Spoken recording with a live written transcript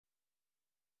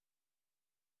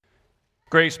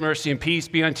Grace, mercy, and peace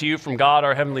be unto you from God,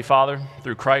 our Heavenly Father,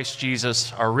 through Christ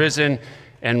Jesus, our risen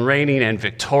and reigning and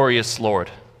victorious Lord.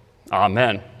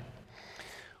 Amen.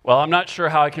 Well, I'm not sure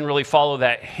how I can really follow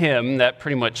that hymn. That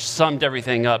pretty much summed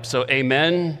everything up. So,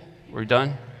 amen. We're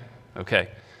done? Okay.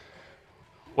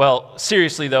 Well,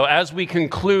 seriously, though, as we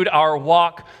conclude our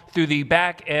walk through the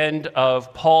back end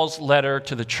of Paul's letter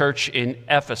to the church in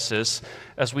Ephesus,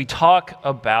 as we talk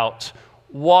about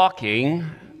walking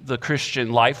the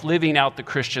Christian life, living out the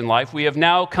Christian life, we have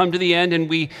now come to the end and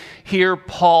we hear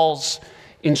Paul's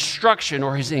instruction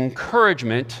or his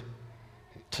encouragement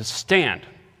to stand.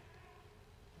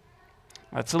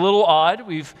 That's a little odd.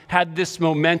 We've had this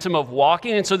momentum of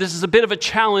walking, and so this is a bit of a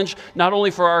challenge, not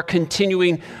only for our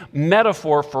continuing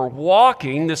metaphor for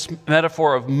walking, this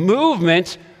metaphor of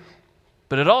movement,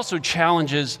 but it also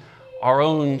challenges our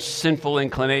own sinful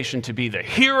inclination to be the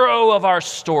hero of our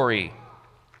story.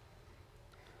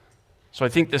 So I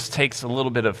think this takes a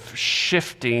little bit of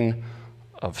shifting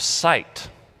of sight,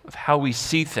 of how we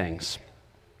see things.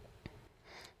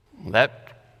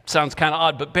 That sounds kind of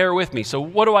odd, but bear with me. So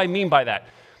what do I mean by that?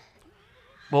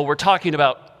 Well, we're talking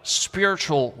about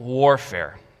spiritual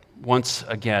warfare once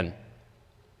again.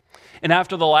 And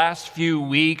after the last few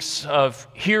weeks of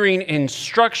hearing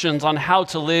instructions on how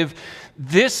to live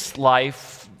this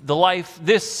life, the life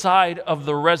this side of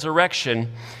the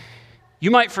resurrection, you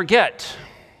might forget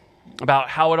about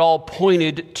how it all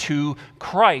pointed to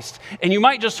Christ. And you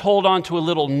might just hold on to a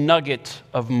little nugget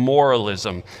of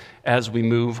moralism as we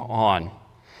move on.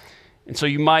 And so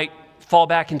you might fall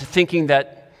back into thinking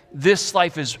that this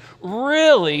life is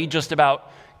really just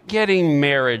about getting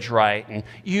marriage right and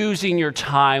using your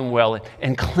time well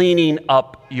and cleaning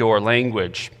up your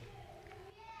language.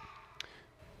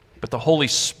 But the Holy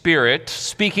Spirit,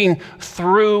 speaking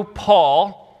through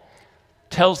Paul,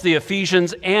 tells the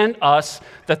Ephesians and us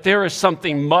that there is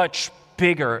something much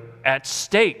bigger at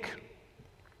stake.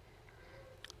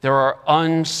 There are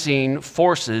unseen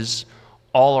forces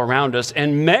all around us,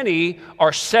 and many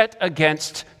are set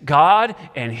against God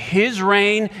and His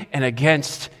reign and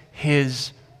against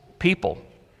His people.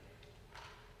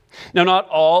 Now, not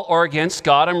all are against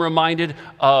God. I'm reminded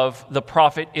of the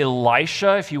prophet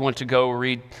Elisha. If you want to go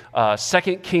read 2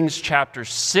 Kings chapter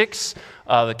 6,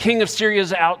 the king of Syria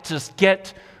is out to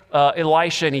get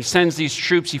Elisha, and he sends these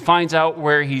troops. He finds out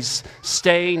where he's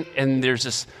staying, and there's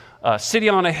this city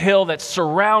on a hill that's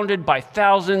surrounded by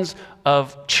thousands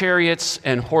of chariots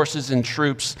and horses and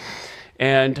troops.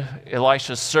 And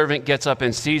Elisha's servant gets up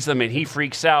and sees them, and he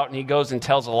freaks out, and he goes and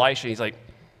tells Elisha, he's like,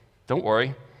 "Don't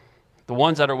worry. The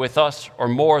ones that are with us are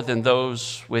more than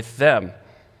those with them."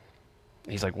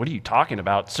 He's like, "What are you talking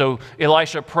about?" So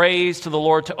Elisha prays to the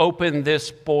Lord to open this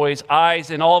boy's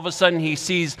eyes, and all of a sudden he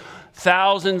sees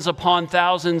thousands upon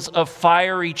thousands of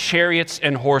fiery chariots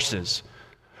and horses.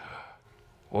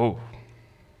 Whoa.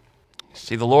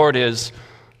 See, the Lord is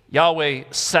Yahweh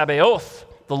Sabaoth,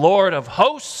 the Lord of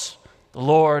hosts, the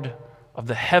Lord of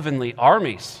the heavenly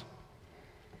armies.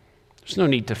 There's no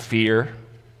need to fear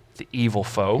the evil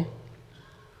foe.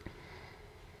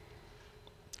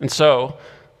 And so,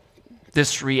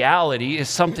 this reality is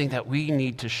something that we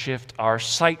need to shift our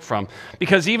sight from.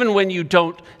 Because even when you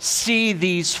don't see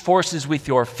these forces with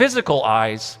your physical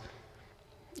eyes,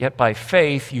 yet by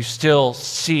faith you still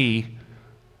see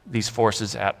these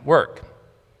forces at work.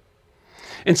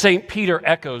 And St. Peter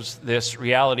echoes this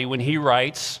reality when he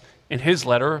writes in his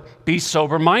letter, "Be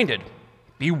sober-minded,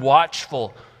 be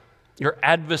watchful. Your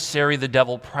adversary, the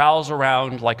devil, prowls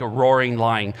around like a roaring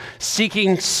lion,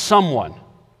 seeking someone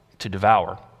to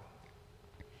devour."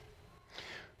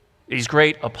 These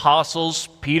great apostles,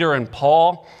 Peter and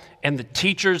Paul, and the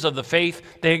teachers of the faith,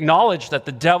 they acknowledge that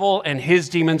the devil and his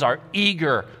demons are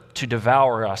eager to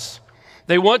devour us.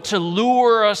 They want to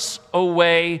lure us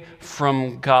away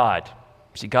from God.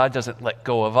 See, God doesn't let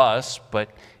go of us, but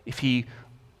if he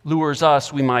lures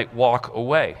us, we might walk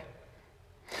away.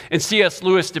 And C.S.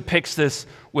 Lewis depicts this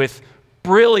with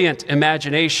brilliant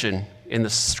imagination in the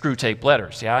Screwtape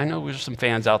Letters. Yeah, I know there's some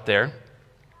fans out there.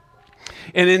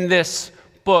 And in this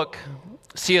book,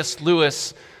 C.S.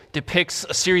 Lewis depicts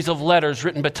a series of letters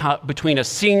written between a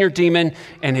senior demon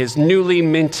and his newly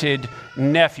minted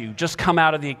nephew, just come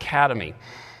out of the academy.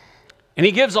 And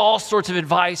he gives all sorts of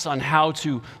advice on how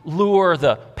to lure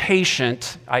the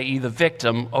patient, i.e. the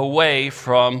victim, away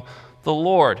from the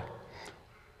Lord.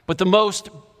 But the most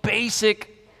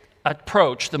basic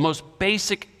approach, the most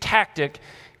basic tactic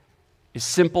is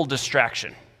simple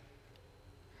distraction.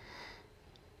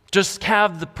 Just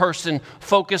have the person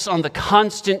focus on the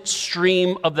constant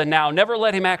stream of the now. Never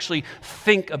let him actually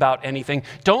think about anything.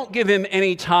 Don't give him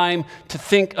any time to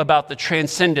think about the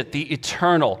transcendent, the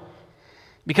eternal.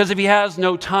 Because if he has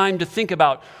no time to think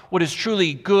about what is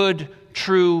truly good,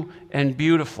 true, and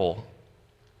beautiful,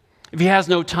 if he has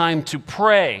no time to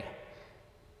pray,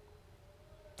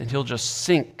 then he'll just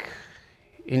sink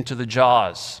into the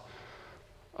jaws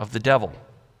of the devil,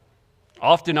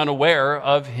 often unaware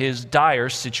of his dire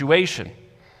situation.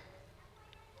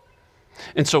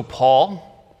 And so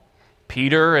Paul,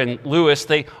 Peter, and Lewis,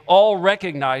 they all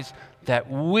recognize that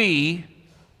we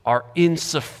are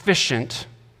insufficient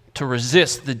to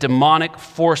resist the demonic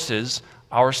forces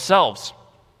ourselves.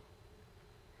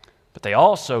 But they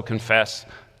also confess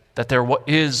that there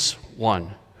is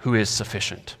one who is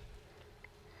sufficient.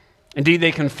 Indeed,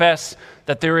 they confess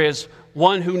that there is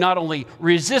one who not only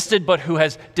resisted, but who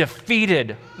has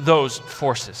defeated those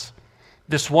forces.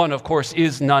 This one, of course,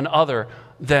 is none other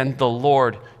than the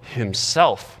Lord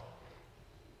himself.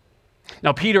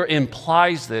 Now, Peter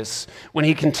implies this when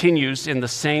he continues in the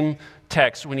same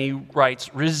text, when he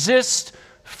writes, "Resist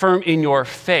firm in your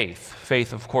faith."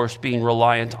 Faith, of course, being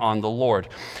reliant on the Lord,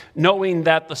 knowing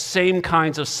that the same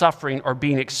kinds of suffering are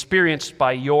being experienced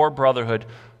by your brotherhood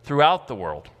throughout the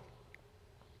world.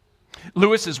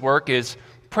 Lewis's work is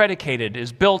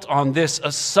built on this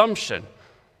assumption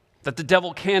that the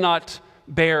devil cannot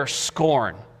bear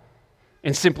scorn,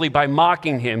 and simply by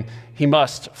mocking him, he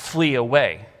must flee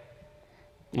away.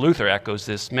 Luther echoes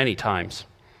this many times.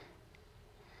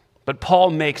 But Paul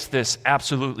makes this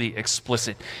absolutely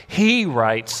explicit. He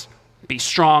writes, "Be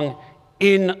strong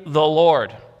in the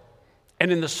Lord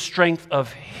and in the strength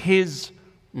of his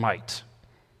might."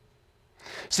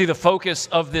 See, the focus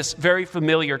of this very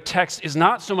familiar text is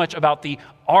not so much about the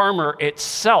armor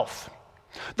itself.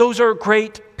 Those are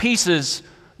great pieces,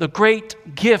 the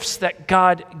great gifts that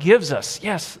God gives us.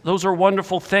 Yes, those are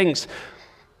wonderful things.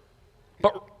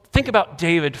 But think about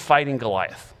David fighting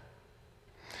Goliath.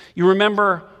 You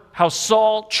remember how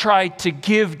Saul tried to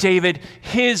give David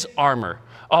his armor.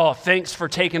 "Oh, thanks for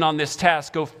taking on this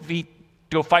task. Go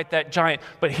fight that giant.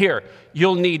 But here,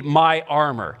 you'll need my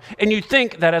armor." And you'd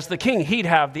think that as the king, he'd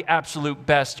have the absolute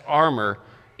best armor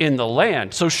in the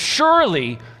land. So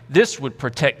surely this would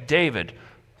protect David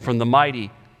from the mighty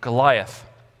Goliath.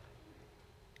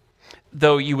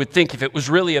 Though you would think if it was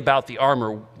really about the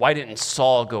armor, why didn't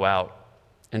Saul go out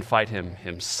and fight him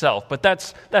himself? But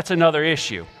that's another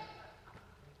issue.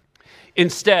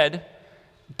 Instead,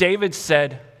 David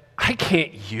said, "I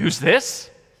can't use this.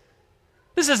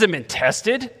 This hasn't been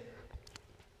tested.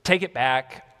 Take it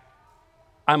back.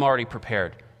 I'm already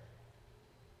prepared."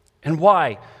 And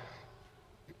why?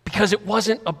 Because it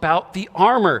wasn't about the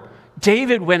armor.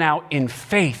 David went out in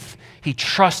faith. He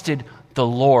trusted the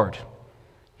Lord.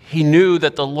 He knew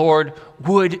that the Lord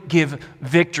would give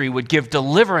victory, would give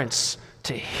deliverance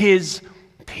to his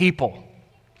people.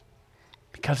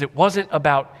 Because it wasn't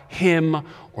about him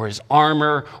or his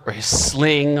armor or his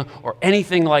sling or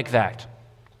anything like that.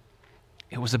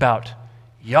 It was about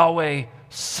Yahweh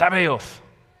Sabaoth,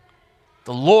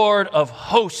 the Lord of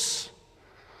hosts,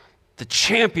 the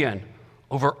champion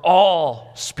over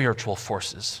all spiritual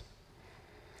forces.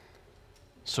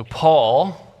 So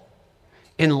Paul,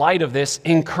 in light of this,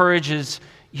 encourages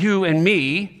you and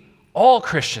me, all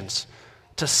Christians,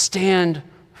 to stand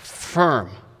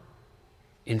firm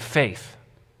in faith,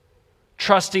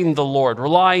 trusting the Lord,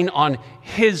 relying on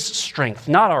his strength,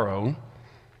 not our own.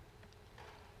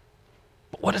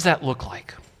 But what does that look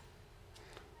like?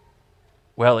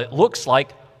 Well, it looks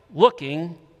like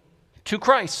looking to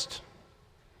Christ.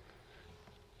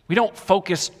 We don't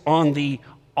focus on the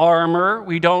armor.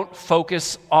 We don't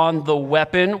focus on the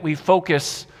weapon. We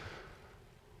focus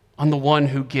on the one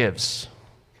who gives,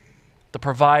 the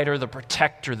provider, the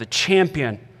protector, the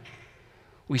champion.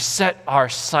 We set our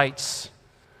sights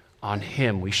on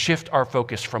him. We shift our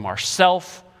focus from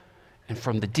ourself and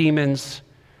from the demons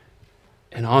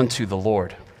and onto the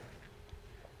Lord.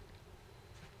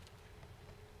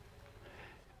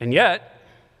 And yet,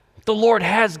 the Lord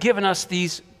has given us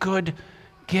these good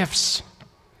gifts: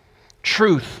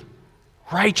 truth,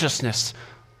 righteousness,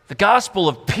 the gospel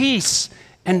of peace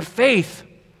and faith,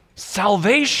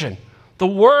 salvation, the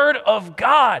word of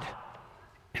God,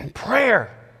 and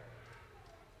prayer.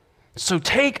 So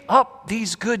take up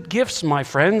these good gifts, my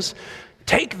friends.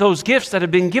 Take those gifts that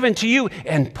have been given to you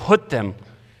and put them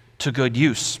to good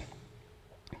use.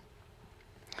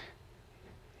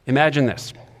 Imagine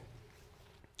this.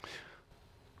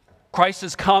 Christ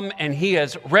has come and he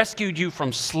has rescued you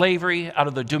from slavery, out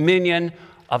of the dominion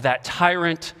of that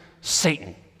tyrant,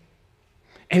 Satan.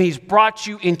 And he's brought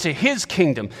you into his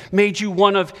kingdom, made you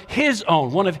one of his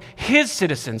own, one of his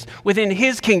citizens within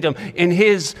his kingdom, in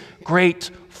his great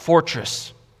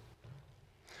fortress.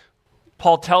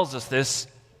 Paul tells us this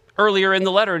Earlier in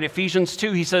the letter in Ephesians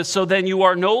 2, he says, "So then you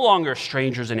are no longer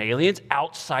strangers and aliens,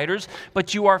 outsiders,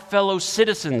 but you are fellow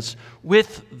citizens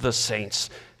with the saints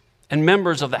and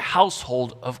members of the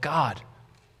household of God."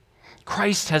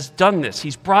 Christ has done this.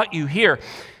 He's brought you here.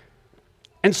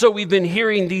 And so we've been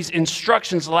hearing these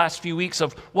instructions the last few weeks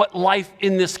of what life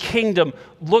in this kingdom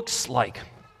looks like,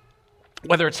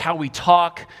 whether it's how we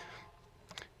talk,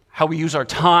 how we use our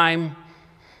time,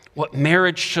 what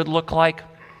marriage should look like.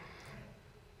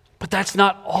 But that's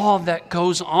not all that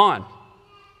goes on.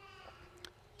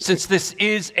 Since this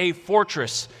is a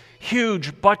fortress,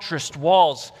 huge buttressed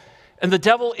walls, and the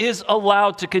devil is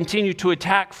allowed to continue to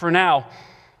attack for now,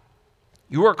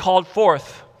 you are called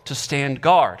forth to stand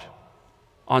guard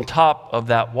on top of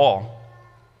that wall.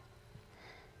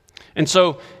 And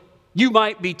so you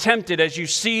might be tempted as you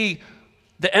see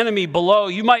the enemy below,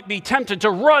 you might be tempted to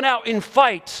run out and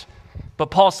fight, but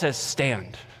Paul says,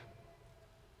 stand.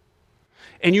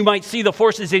 And you might see the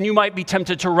forces and you might be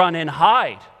tempted to run and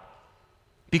hide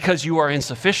because you are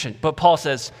insufficient. But Paul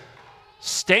says,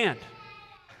 stand.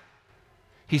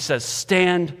 He says,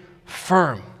 stand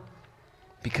firm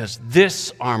because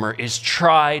this armor is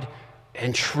tried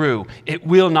and true. It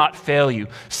will not fail you.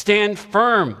 Stand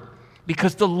firm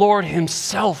because the Lord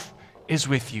himself is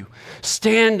with you.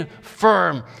 Stand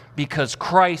firm because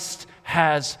Christ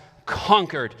has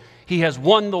conquered. He has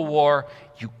won the war.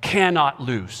 You cannot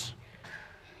lose.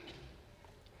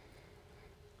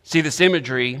 See, this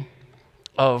imagery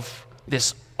of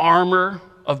this armor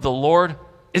of the Lord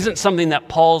isn't something that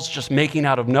Paul's just making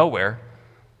out of nowhere.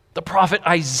 The prophet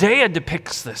Isaiah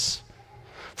depicts this.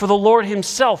 For the Lord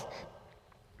himself,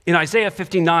 in Isaiah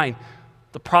 59,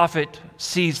 the prophet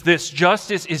sees this: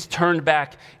 justice is turned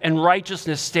back and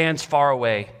righteousness stands far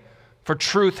away. For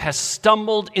truth has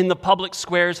stumbled in the public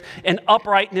squares and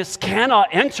uprightness cannot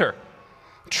enter.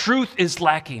 Truth is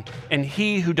lacking, and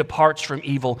he who departs from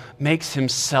evil makes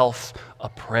himself a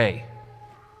prey.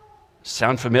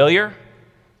 Sound familiar?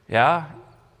 Yeah?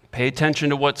 Pay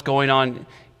attention to what's going on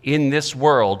in this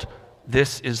world.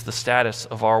 This is the status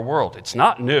of our world. It's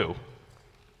not new.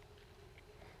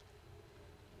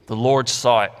 The Lord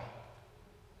saw it,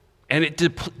 and it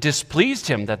displeased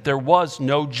him that there was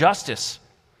no justice.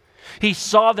 He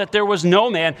saw that there was no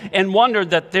man and wondered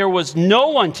that there was no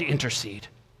one to intercede.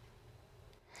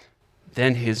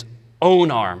 Then his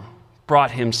own arm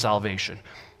brought him salvation,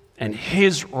 and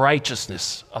his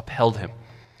righteousness upheld him.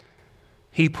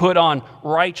 He put on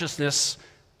righteousness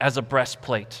as a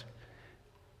breastplate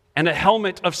and a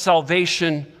helmet of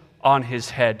salvation on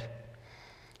his head.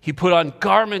 He put on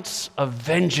garments of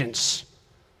vengeance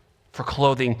for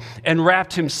clothing and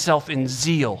wrapped himself in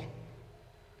zeal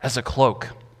as a cloak.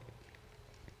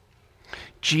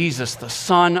 Jesus, the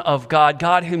Son of God,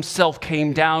 God himself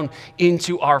came down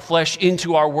into our flesh,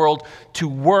 into our world, to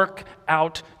work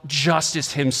out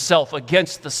justice himself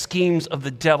against the schemes of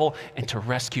the devil and to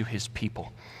rescue his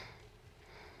people.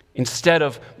 Instead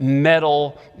of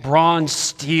metal, bronze,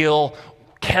 steel,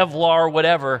 Kevlar,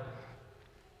 whatever,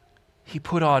 he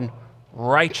put on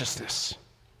righteousness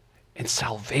and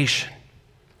salvation.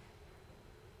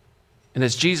 And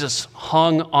as Jesus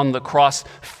hung on the cross,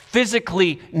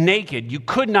 physically naked, you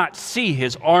could not see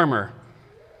his armor,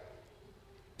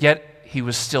 yet he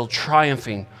was still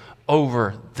triumphing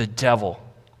over the devil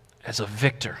as a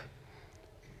victor.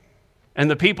 And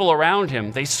the people around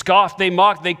him, they scoffed, they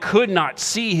mocked, they could not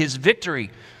see his victory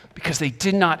because they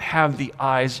did not have the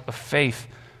eyes of faith.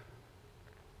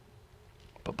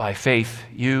 But by faith,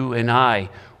 you and I,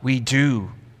 we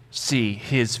do see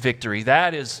his victory.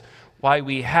 That is why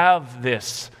we have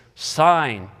this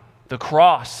sign, the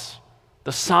cross,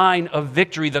 the sign of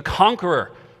victory, the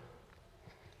conqueror.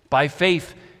 By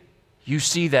faith, you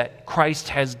see that Christ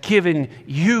has given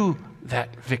you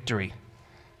that victory,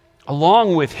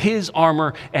 along with his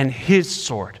armor and his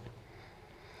sword.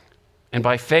 And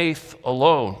by faith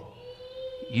alone,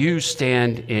 you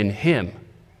stand in him,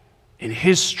 in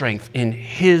his strength, in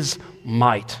his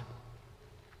might.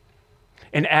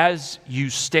 And as you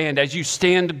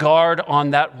stand guard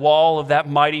on that wall of that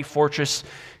mighty fortress,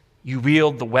 you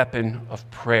wield the weapon of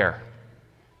prayer,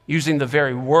 using the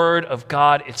very word of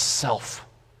God itself.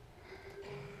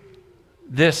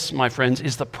 This, my friends,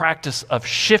 is the practice of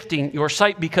shifting your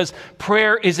sight, because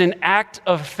prayer is an act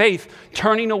of faith,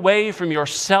 turning away from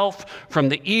yourself, from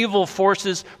the evil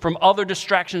forces, from other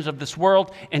distractions of this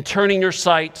world, and turning your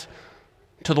sight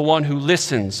to the one who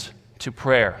listens to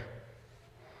prayer,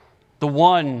 the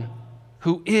one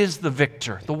who is the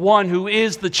victor, the one who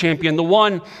is the champion, the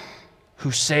one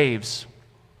who saves.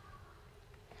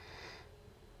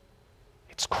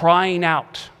 It's crying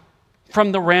out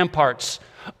from the ramparts,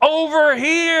 "Over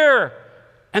here!"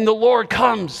 And the Lord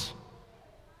comes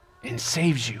and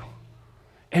saves you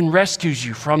and rescues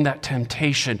you from that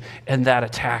temptation and that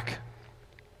attack.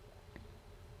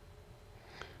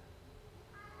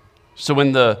 So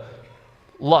when the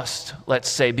lust, let's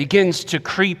say, begins to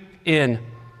creep in,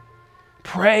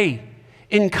 pray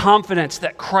in confidence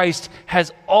that Christ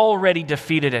has already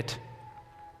defeated it.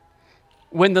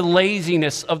 When the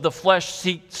laziness of the flesh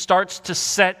starts to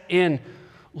set in,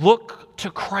 look to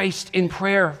Christ in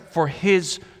prayer for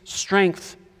his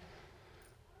strength.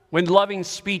 When loving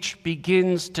speech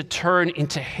begins to turn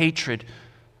into hatred,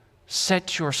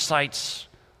 set your sights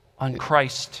on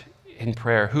Christ in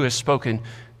prayer, who has spoken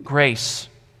grace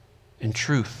and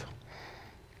truth.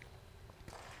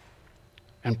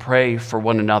 And pray for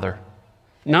one another,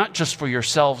 not just for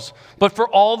yourselves, but for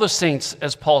all the saints,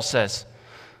 as Paul says.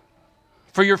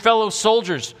 For your fellow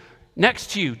soldiers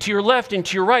next to you, to your left and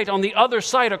to your right, on the other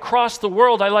side, across the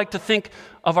world. I like to think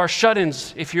of our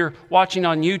shut-ins. If you're watching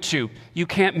on YouTube, you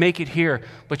can't make it here,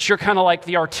 but you're kind of like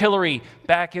the artillery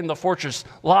back in the fortress,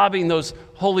 lobbing those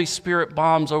Holy Spirit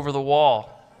bombs over the wall,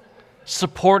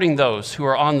 supporting those who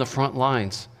are on the front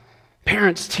lines.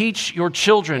 Parents, teach your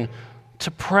children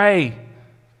to pray.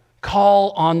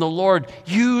 Call on the Lord.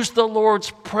 Use the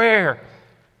Lord's Prayer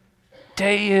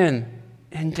day in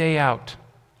and day out.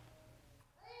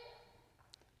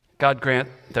 God grant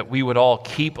that we would all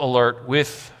keep alert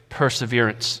with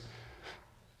perseverance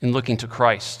in looking to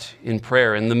Christ in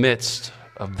prayer in the midst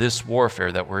of this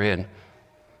warfare that we're in,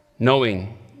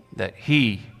 knowing that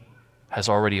he has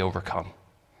already overcome.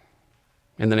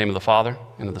 In the name of the Father,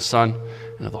 and of the Son,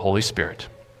 and of the Holy Spirit.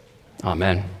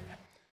 Amen.